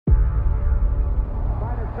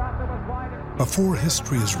Before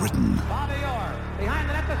history is written,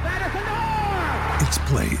 it's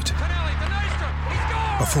played.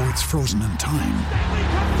 Before it's frozen in time,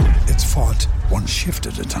 it's fought one shift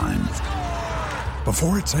at a time.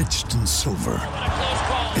 Before it's etched in silver,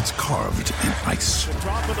 it's carved in ice.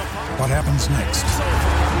 What happens next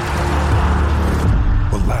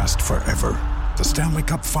will last forever. The Stanley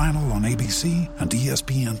Cup Final on ABC and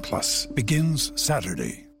ESPN Plus begins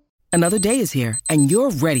Saturday. Another day is here, and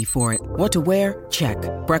you're ready for it. What to wear? Check.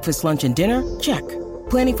 Breakfast, lunch, and dinner? Check.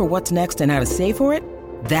 Planning for what's next and how to save for it?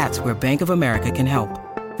 That's where Bank of America can help.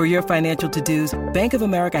 For your financial to-dos, Bank of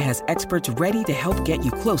America has experts ready to help get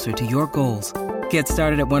you closer to your goals. Get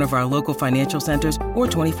started at one of our local financial centers or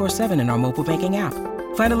 24/7 in our mobile banking app.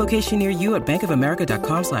 Find a location near you at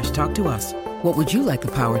bankofamerica.com/talktous. What would you like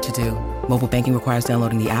the power to do? Mobile banking requires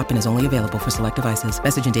downloading the app and is only available for select devices.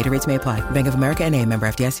 Message and data rates may apply. Bank of America N.A., member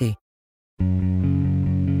FDIC.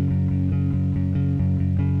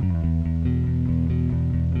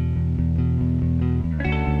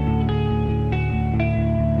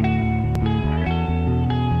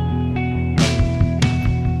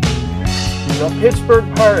 The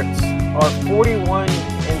Pittsburgh Pirates are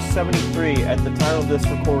 41-73 at the time of this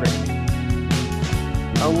recording.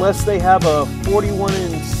 Unless they have a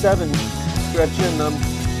 41-7 stretch in them,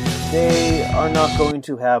 they are not going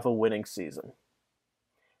to have a winning season.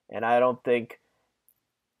 And I don't think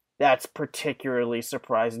that's particularly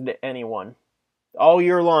surprising to anyone. All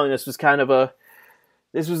year long, this was going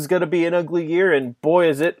to be an ugly year, and boy,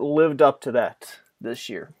 has it lived up to that this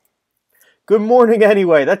year. Good morning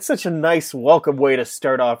anyway. That's such a nice, welcome way to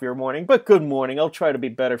start off your morning. But good morning. I'll try to be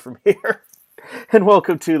better from here. And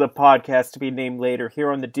welcome to the podcast to be named later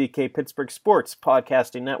here on the DK Pittsburgh Sports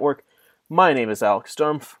Podcasting Network. My name is Alex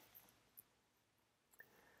Stumpf.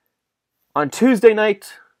 On Tuesday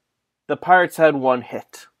night, the Pirates had one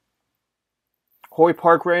hit. Hoy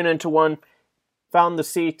Park ran into one, found the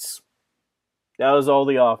seats. That was all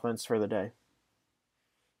the offense for the day.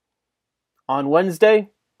 On Wednesday,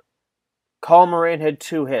 Colin Moran had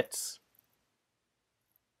two hits.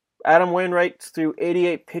 Adam Wainwright threw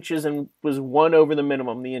 88 pitches and was one over the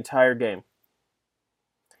minimum the entire game.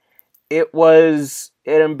 It was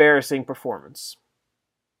an embarrassing performance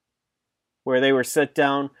where they were set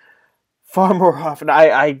down far more often.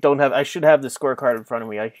 I should have the scorecard in front of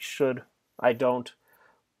me. I don't.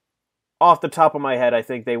 Off the top of my head, I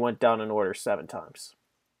think they went down in order 7 times.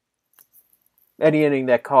 Any inning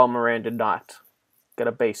that Colin Moran did not get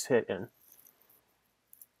a base hit in.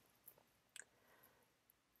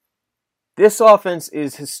 This offense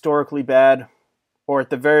is historically bad, or at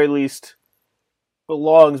the very least,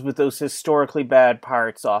 belongs with those historically bad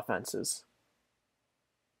Pirates offenses.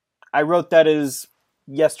 I wrote that as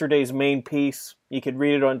yesterday's main piece. You could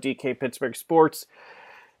read it on DK Pittsburgh Sports.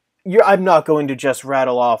 I'm not going to just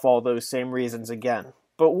rattle off all those same reasons again.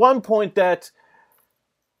 But one point that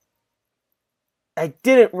I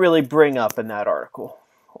didn't really bring up in that article,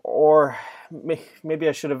 or maybe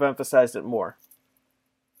I should have emphasized it more,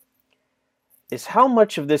 is how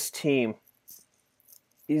much of this team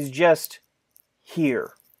is just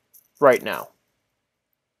here right now.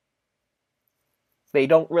 They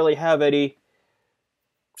don't really have any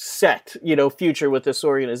set, future with this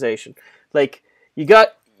organization. Like, you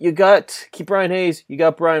got Brian Hayes, you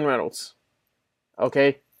got Brian Reynolds.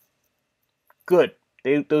 Okay? Good.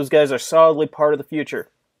 Those guys are solidly part of the future.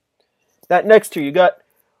 That next to you got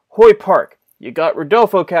Hoy Park, you got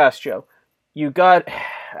Rodolfo Castro, you got...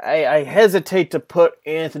 I hesitate to put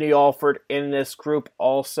Anthony Alford in this group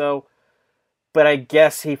also, but I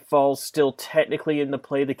guess he falls still technically in the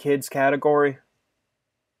play the kids category.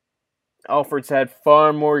 Alford's had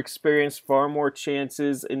far more experience, far more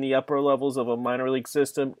chances in the upper levels of a minor league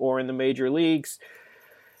system or in the major leagues.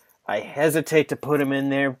 I hesitate to put him in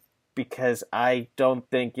there because I don't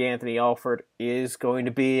think Anthony Alford is going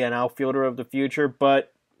to be an outfielder of the future,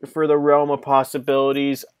 but for the realm of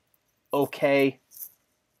possibilities, okay.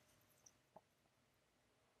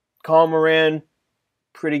 Colin Moran,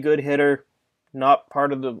 pretty good hitter, not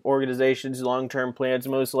part of the organization's long-term plans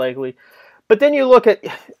most likely. But then you look at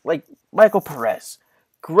like Michael Perez,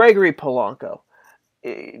 Gregory Polanco,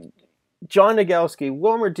 John Nagowski,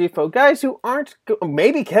 Wilmer Defoe, guys who aren't,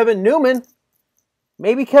 maybe Kevin Newman.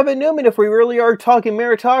 Maybe Kevin Newman if we really are talking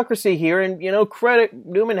meritocracy here. And, credit,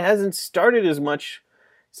 Newman hasn't started as much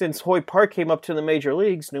since Hoy Park came up to the major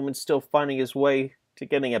leagues. Newman's still finding his way to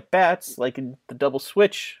getting at bats, like in the double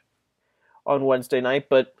switch on Wednesday night,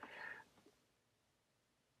 but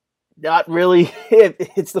not really.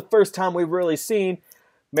 It's the first time we've really seen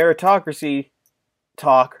meritocracy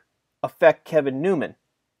talk affect Kevin Newman,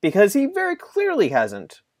 because he very clearly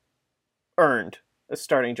hasn't earned a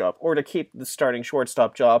starting job or to keep the starting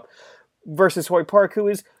shortstop job versus Hoy Park, who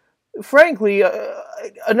is, frankly,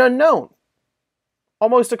 an unknown.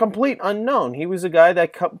 Almost a complete unknown. He was a guy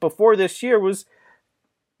that, before this year, was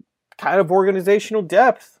kind of organizational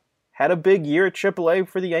depth. Had a big year at AAA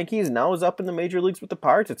for the Yankees, now is up in the major leagues with the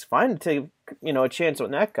Pirates. It's fine to take, a chance on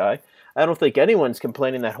that guy. I don't think anyone's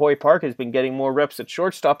complaining that Hoy Park has been getting more reps at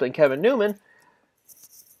shortstop than Kevin Newman.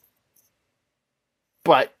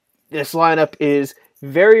 But this lineup is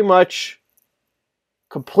very much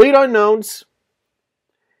complete unknowns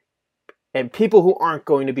and people who aren't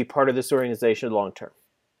going to be part of this organization long term.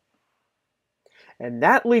 And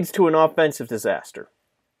that leads to an offensive disaster.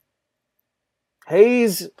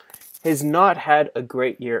 Hayes has not had a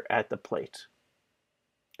great year at the plate.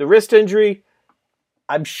 The wrist injury,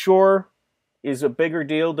 I'm sure, is a bigger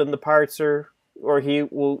deal than the Pirates or he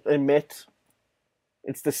will admit.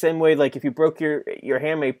 It's the same way, like if you broke your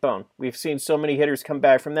hamate bone. We've seen so many hitters come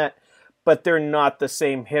back from that, but they're not the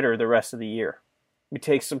same hitter the rest of the year. It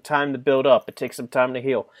takes some time to build up. It takes some time to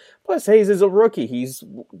heal. Plus, Hayes is a rookie. He's,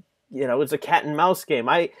 it's a cat and mouse game.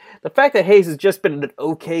 The fact that Hayes has just been an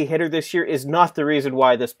okay hitter this year is not the reason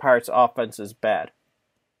why this Pirates offense is bad.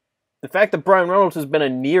 The fact that Bryan Reynolds has been a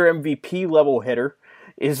near MVP level hitter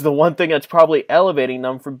is the one thing that's probably elevating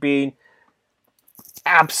them from being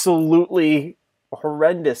absolutely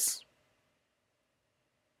horrendous.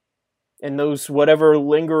 And those whatever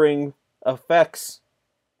lingering effects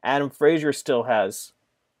Adam Frazier still has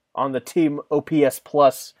on the team OPS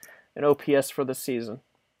plus and OPS for the season.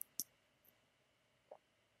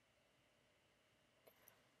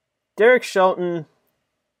 Derek Shelton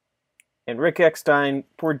and Rick Eckstein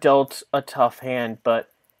were dealt a tough hand,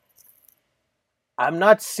 but I'm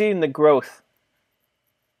not seeing the growth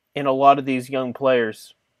in a lot of these young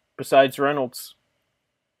players besides Reynolds.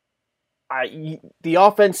 The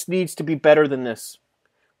offense needs to be better than this.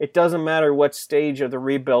 It doesn't matter what stage of the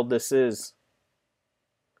rebuild this is.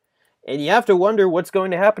 And you have to wonder what's going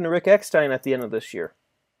to happen to Rick Eckstein at the end of this year.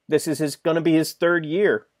 This is going to be his third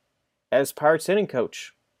year as Pirates hitting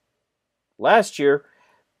coach. Last year,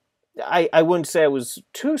 I wouldn't say I was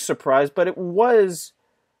too surprised, but it was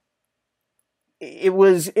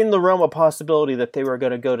in the realm of possibility that they were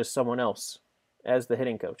going to go to someone else as the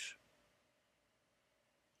hitting coach.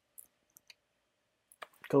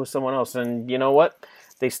 Go with someone else. And you know what?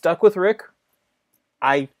 They stuck with Rick.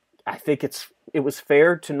 I think it was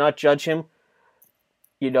fair to not judge him,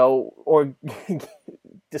 or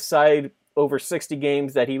decide over 60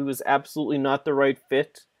 games that he was absolutely not the right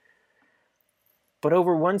fit. But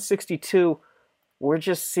over 162, we're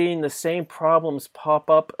just seeing the same problems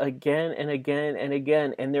pop up again and again and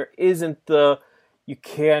again. And there isn't you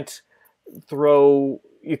can't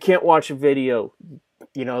watch a video.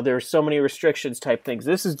 There's so many restrictions type things.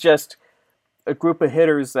 This is just a group of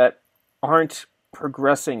hitters that aren't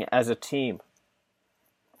progressing as a team.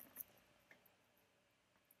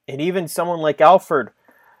 And even someone like Alford,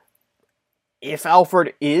 if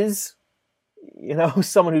Alford is,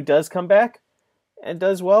 someone who does come back and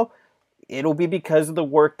does well, it'll be because of the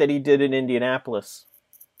work that he did in Indianapolis.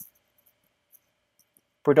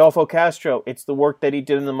 For Rodolfo Castro, it's the work that he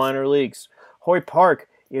did in the minor leagues. Hoy Park,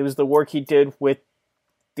 it was the work he did with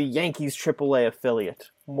the Yankees AAA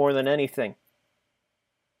affiliate, more than anything.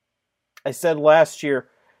 I said last year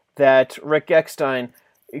that Rick Eckstein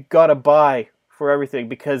got a bye for everything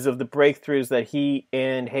because of the breakthroughs that he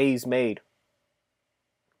and Hayes made.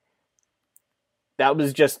 That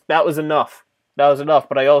was enough. That was enough.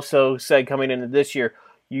 But I also said coming into this year,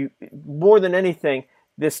 more than anything,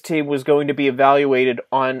 this team was going to be evaluated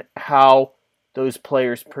on how those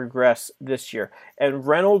players progress this year. And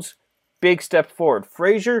Reynolds, big step forward.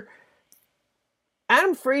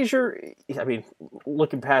 Adam Frazier,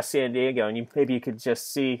 looking past San Diego, and maybe you could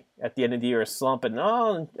just see at the end of the year a slump, and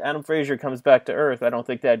Adam Frazier comes back to earth. I don't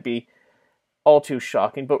think that'd be all too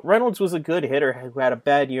shocking. But Reynolds was a good hitter who had a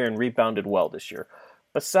bad year and rebounded well this year.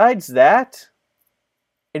 Besides that,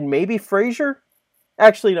 and maybe Frazier,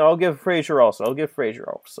 actually, no, I'll give Frazier also.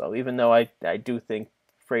 Even though I do think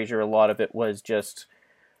Frazier, a lot of it was just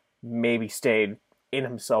maybe stayed in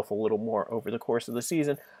himself a little more over the course of the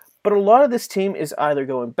season. But a lot of this team is either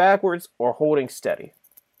going backwards or holding steady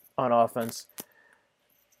on offense.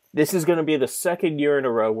 This is going to be the second year in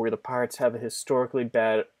a row where the Pirates have a historically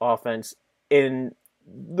bad offense in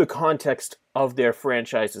the context of their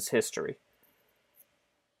franchise's history.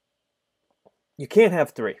 You can't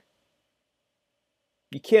have three.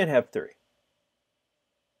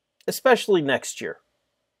 Especially next year.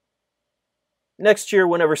 Next year,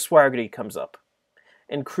 whenever Swaggerty comes up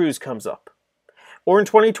and Cruz comes up. Or in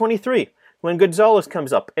 2023, when Gonzalez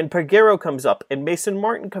comes up, and Peguero comes up, and Mason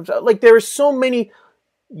Martin comes up. Like, there are so many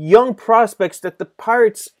young prospects that the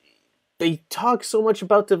Pirates, they talk so much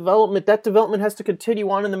about development. That development has to continue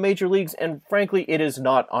on in the major leagues, and frankly, it is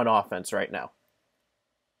not on offense right now.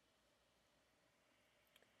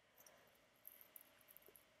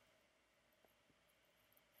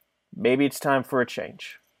 Maybe it's time for a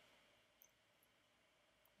change.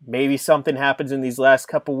 Maybe something happens in these last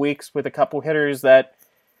couple weeks with a couple hitters that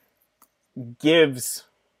gives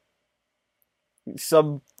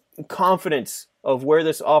some confidence of where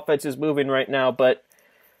this offense is moving right now, but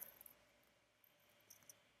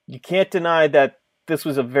you can't deny that this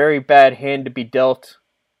was a very bad hand to be dealt.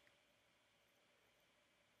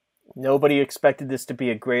 Nobody expected this to be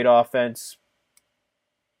a great offense.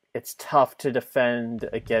 It's tough to defend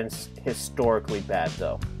against historically bad,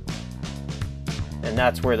 though. And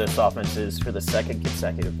that's where this offense is for the second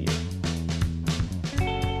consecutive year.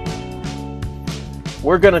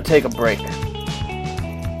 We're going to take a break.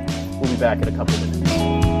 We'll be back in a couple of minutes.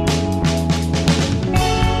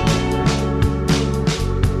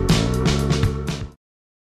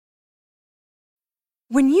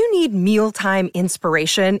 When you need mealtime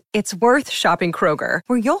inspiration, it's worth shopping Kroger,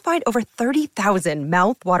 where you'll find over 30,000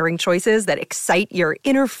 mouth-watering choices that excite your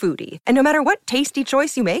inner foodie. And no matter what tasty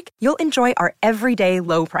choice you make, you'll enjoy our everyday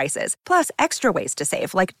low prices, plus extra ways to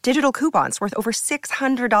save, like digital coupons worth over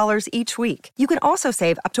 $600 each week. You can also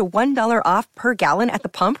save up to $1 off per gallon at the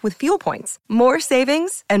pump with fuel points. More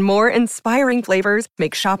savings and more inspiring flavors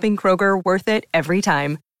make shopping Kroger worth it every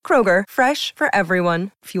time. Kroger, fresh for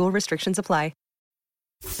everyone. Fuel restrictions apply.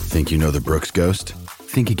 Think you know the Brooks Ghost?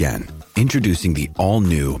 Think again. Introducing the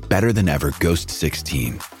all-new, better-than-ever Ghost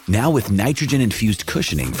 16. Now with nitrogen-infused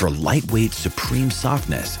cushioning for lightweight, supreme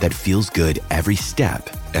softness that feels good every step,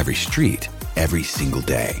 every street, every single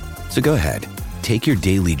day. So go ahead, take your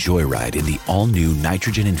daily joyride in the all-new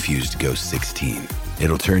nitrogen-infused Ghost 16.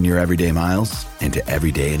 It'll turn your everyday miles into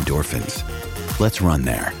everyday endorphins. Let's run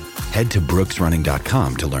there. Head to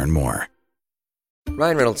brooksrunning.com to learn more.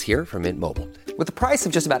 Ryan Reynolds here from Mint Mobile. With the price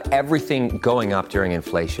of just about everything going up during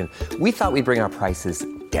inflation, we thought we'd bring our prices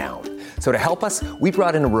down. So to help us, we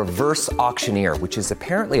brought in a reverse auctioneer, which is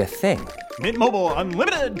apparently a thing. Mint Mobile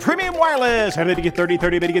Unlimited Premium Wireless. How to get 30,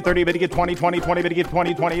 30, bit to get 30, bit to get 20, 20, 20, bit to get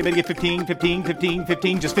 20, 20, bit to get 15, 15, 15,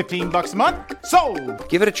 15, just $15 a month? Sold!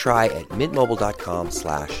 Give it a try at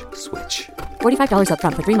mintmobile.com/switch. $45 up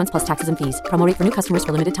front for 3 months plus taxes and fees. Promo rate for new customers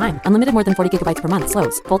for limited time. Unlimited more than 40 gigabytes per month.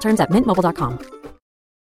 Slows full terms at mintmobile.com.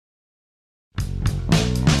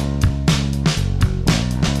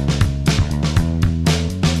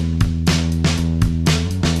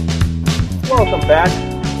 Welcome back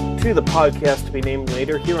to the podcast to be named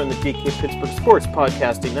later here on the DK Pittsburgh Sports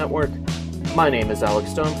Podcasting Network. My name is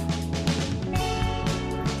Alex Stumpf.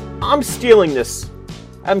 I'm stealing this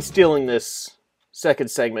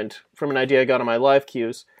second segment from an idea I got on my live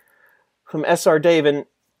cues from SR Dave, and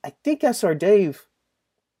I think SR Dave,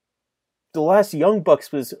 the last Young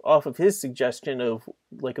Bucks was off of his suggestion of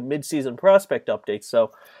like a mid-season prospect update.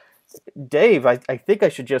 So, Dave, I think I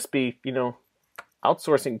should just be,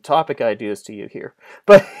 outsourcing topic ideas to you here.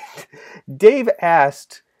 But Dave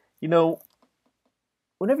asked, whenever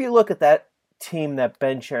you look at that team that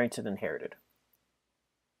Ben Cherington inherited,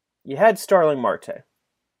 you had Starling Marte.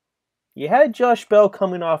 You had Josh Bell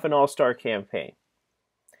coming off an all-star campaign.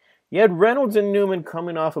 You had Reynolds and Newman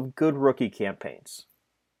coming off of good rookie campaigns.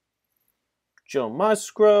 Joe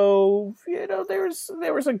Musgrove,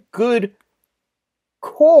 there was a good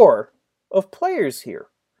core of players here.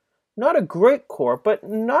 Not a great core, but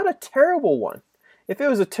not a terrible one. If it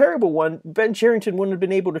was a terrible one, Ben Cherington wouldn't have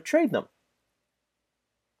been able to trade them.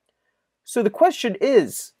 So the question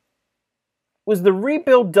is, was the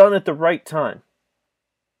rebuild done at the right time?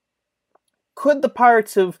 Could the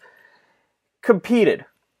Pirates have competed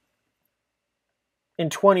in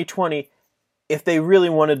 2020 if they really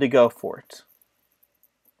wanted to go for it?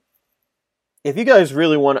 If you guys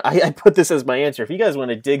really want to, I put this as my answer. If you guys want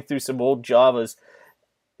to dig through some old Javas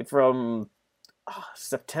from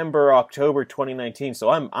September, October 2019, so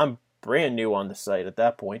I'm brand new on the site at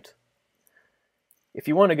that point. If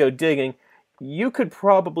you want to go digging, you could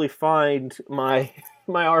probably find my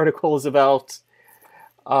articles about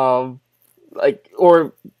or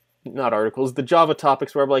not articles, the Java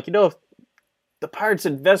topics where I'm like, if the Pirates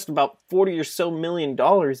invest about $40 or so million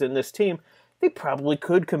in this team, they probably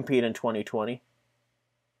could compete in 2020.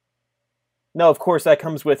 Now, of course, that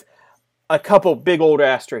comes with a couple big old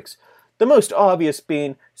asterisks. The most obvious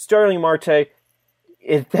being Starling Marte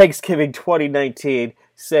in Thanksgiving 2019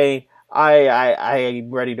 saying, I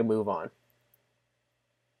am ready to move on.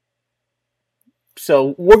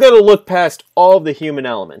 So we're going to look past all of the human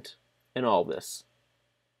element in all this.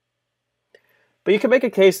 But you can make a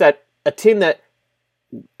case that a team that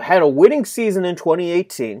had a winning season in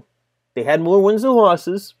 2018, they had more wins than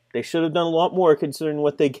losses. They should have done a lot more considering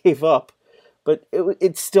what they gave up. But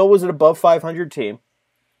it still was an above 500 team.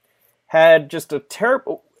 Had just a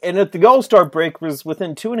terrible... And at the All-Star break was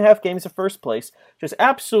within 2.5 games of first place. Just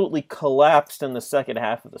absolutely collapsed in the second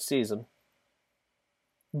half of the season.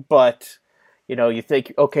 But, you know, you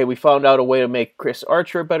think, okay, we found out a way to make Chris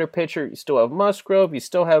Archer a better pitcher. You still have Musgrove. You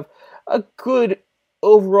still have a good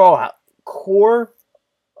overall core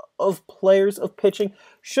of players of pitching.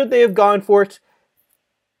 Should they have gone for it?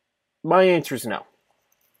 My answer is no.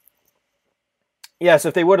 Yes,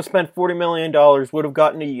 if they would have spent $40 million, would have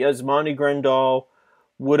gotten a Yasmani Grandal,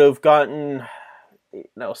 would have gotten, you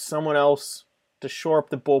know, someone else to shore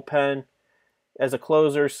up the bullpen as a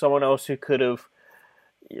closer, someone else who could have,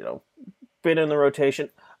 you know, been in the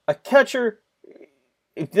rotation. A catcher,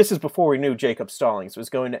 this is before we knew Jacob Stallings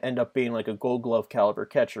was going to end up being like a Gold Glove caliber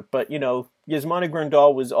catcher. But, you know, Yasmani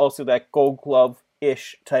Grandal was also that Gold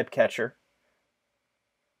Glove-ish type catcher.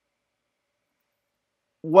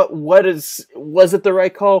 Was it the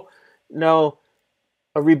right call? No.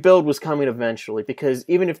 A rebuild was coming eventually, because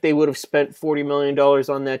even if they would have spent $40 million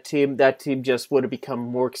on that team just would have become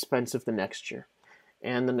more expensive the next year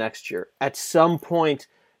and the next year. At some point,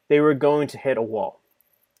 they were going to hit a wall.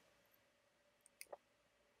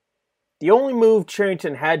 The only move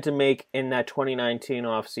Cherington had to make in that 2019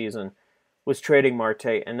 offseason was trading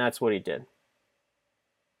Marte, and that's what he did.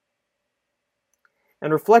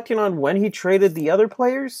 And reflecting on when he traded the other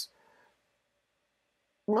players,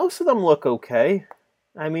 most of them look okay.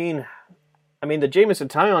 I mean, the Jameson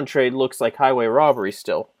Taillon trade looks like highway robbery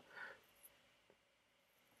still.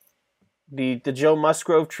 The Joe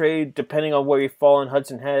Musgrove trade, depending on where you fall in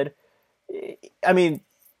Hudson Head, I mean,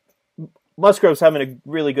 Musgrove's having a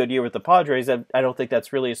really good year with the Padres. I don't think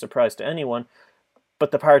that's really a surprise to anyone.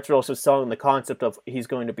 But the Pirates are also selling the concept of he's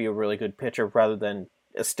going to be a really good pitcher rather than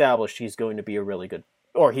established he's going to be a really good,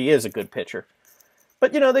 or he is a good pitcher.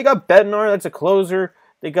 But, you know, they got Bednar, that's a closer.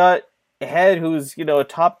 They got Head, who's, you know, a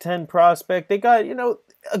top 10 prospect. They got, you know,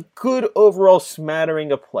 a good overall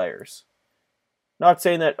smattering of players. Not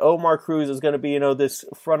saying that Omar Cruz is going to be, you know, this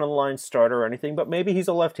front-of-the-line starter or anything, but maybe he's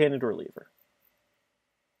a left-handed reliever.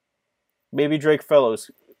 Maybe Drake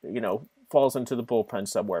Fellows, you know, falls into the bullpen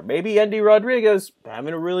somewhere. Maybe Endy Rodriguez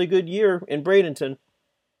having a really good year in Bradenton.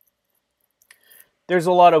 There's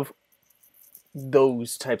a lot of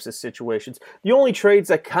those types of situations. The only trades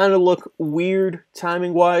that kind of look weird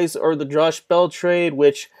timing-wise are the Josh Bell trade,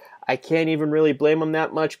 which I can't even really blame him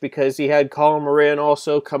that much because he had Colin Moran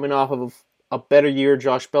also coming off of a better year.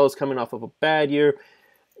 Josh Bell's coming off of a bad year.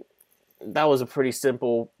 That was a pretty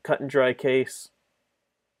simple cut and dry case.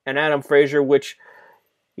 And Adam Frazier, which,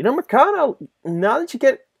 you know, Mercado, now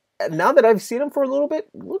that I've seen him for a little bit,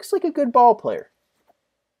 looks like a good ball player.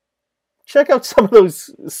 Check out some of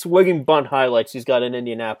those swinging bunt highlights he's got in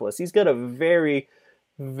Indianapolis. He's got a very,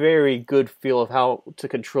 very good feel of how to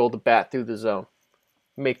control the bat through the zone.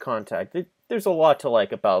 Make contact. There's a lot to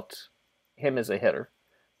like about him as a hitter.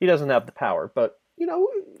 He doesn't have the power, but, you know,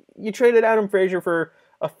 you traded Adam Frazier for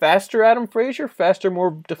a faster Adam Frazier,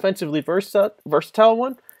 more defensively versatile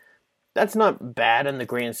one. That's not bad in the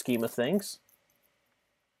grand scheme of things.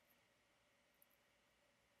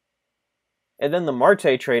 And then the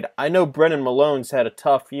Marte trade, I know Brennan Malone's had a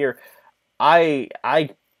tough year. I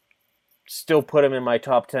still put him in my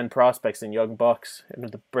top 10 prospects in Young Bucks in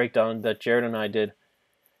the breakdown that Jared and I did.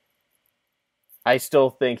 I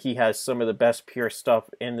still think he has some of the best pure stuff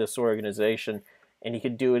in this organization, and he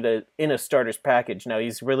could do it in a starter's package. Now,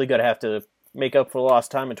 he's really going to have to make up for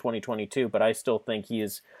lost time in 2022, but I still think he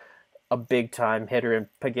is a big-time hitter, and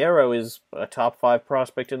Peguero is a top 5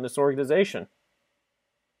 prospect in this organization.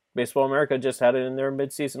 Baseball America just had it in their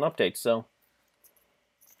mid-season update, so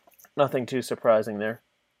nothing too surprising there.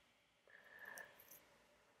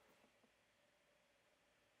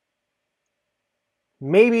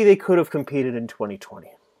 Maybe they could have competed in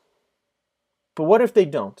 2020. But what if they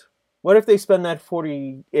don't? What if they spend that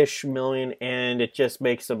 40-ish million and it just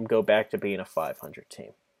makes them go back to being a 500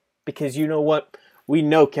 team? Because you know what? We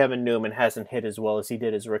know Kevin Newman hasn't hit as well as he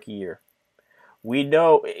did his rookie year. We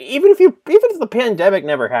know, even if the pandemic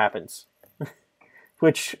never happens,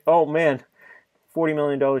 which, oh man, $40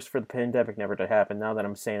 million for the pandemic never to happen. Now that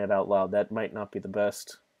I'm saying it out loud, that might not be the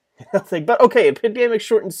best thing. But okay, a pandemic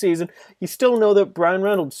shortened season, you still know that Brian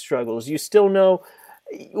Reynolds struggles. You still know,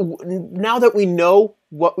 now that we know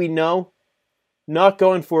what we know, not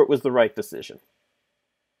going for it was the right decision.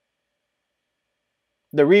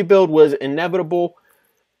 The rebuild was inevitable.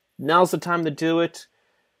 Now's the time to do it.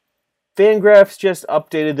 Fangraphs just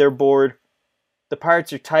updated their board. The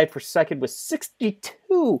Pirates are tied for second with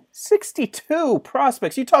 62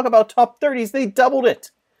 prospects. You talk about top 30s, they doubled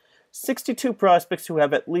it. 62 prospects who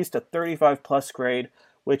have at least a 35-plus grade,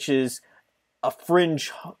 which is a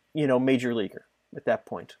fringe, major leaguer at that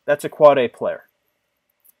point. That's a quad A player.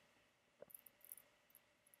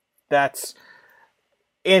 That's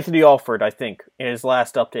Anthony Alford, I think, in his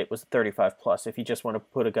last update was 35-plus, if you just want to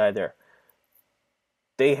put a guy there.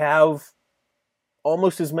 They have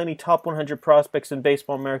almost as many top 100 prospects in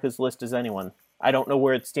Baseball America's list as anyone. I don't know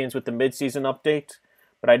where it stands with the midseason update,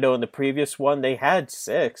 but I know in the previous one they had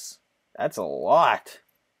 6. That's a lot.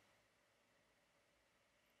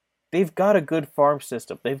 They've got a good farm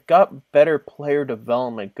system. They've got better player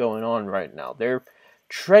development going on right now. They're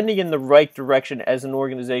trending in the right direction as an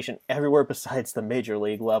organization everywhere besides the major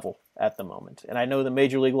league level at the moment. And I know the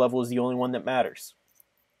major league level is the only one that matters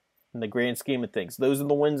in the grand scheme of things. Those are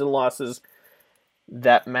the wins and losses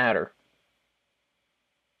that matter.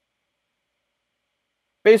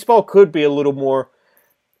 Baseball could be a little more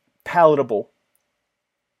palatable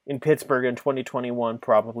in Pittsburgh in 2021,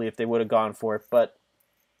 probably, if they would have gone for it, but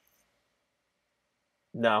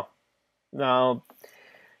no.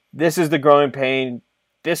 This is the growing pain.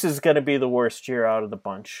 This is going to be the worst year out of the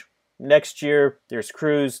bunch. Next year, there's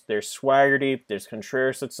Cruz, there's Swaggerty, there's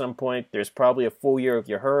Contreras at some point, there's probably a full year of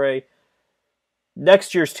Yajure.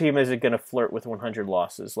 Next year's team isn't going to flirt with 100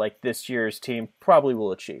 losses like this year's team probably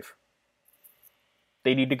will achieve.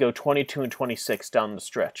 They need to go 22-26 down the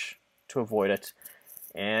stretch to avoid it.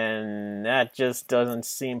 And that just doesn't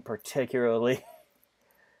seem particularly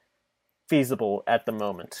feasible at the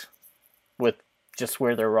moment with just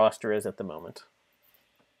where their roster is at the moment.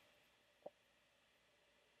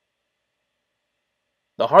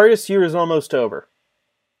 The hardest year is almost over.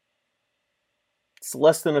 It's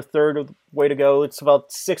less than a third of the way to go. It's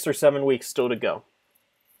about 6 or 7 weeks still to go.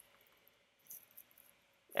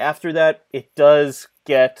 After that, it does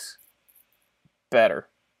get better.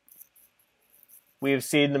 We have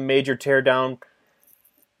seen the major teardown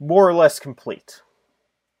more or less complete.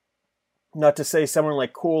 Not to say someone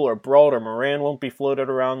like Cole or Brault or Moran won't be floated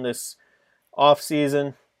around this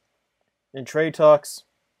offseason in trade talks,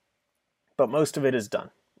 but most of it is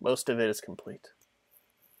done. Most of it is complete.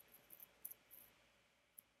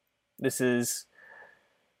 This is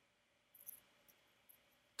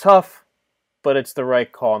tough, but it's the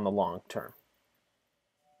right call in the long term.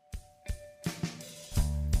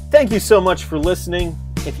 Thank you so much for listening.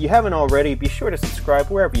 If you haven't already, be sure to subscribe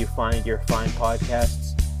wherever you find your fine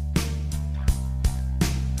podcasts.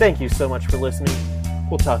 Thank you so much for listening.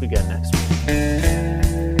 We'll talk again next week.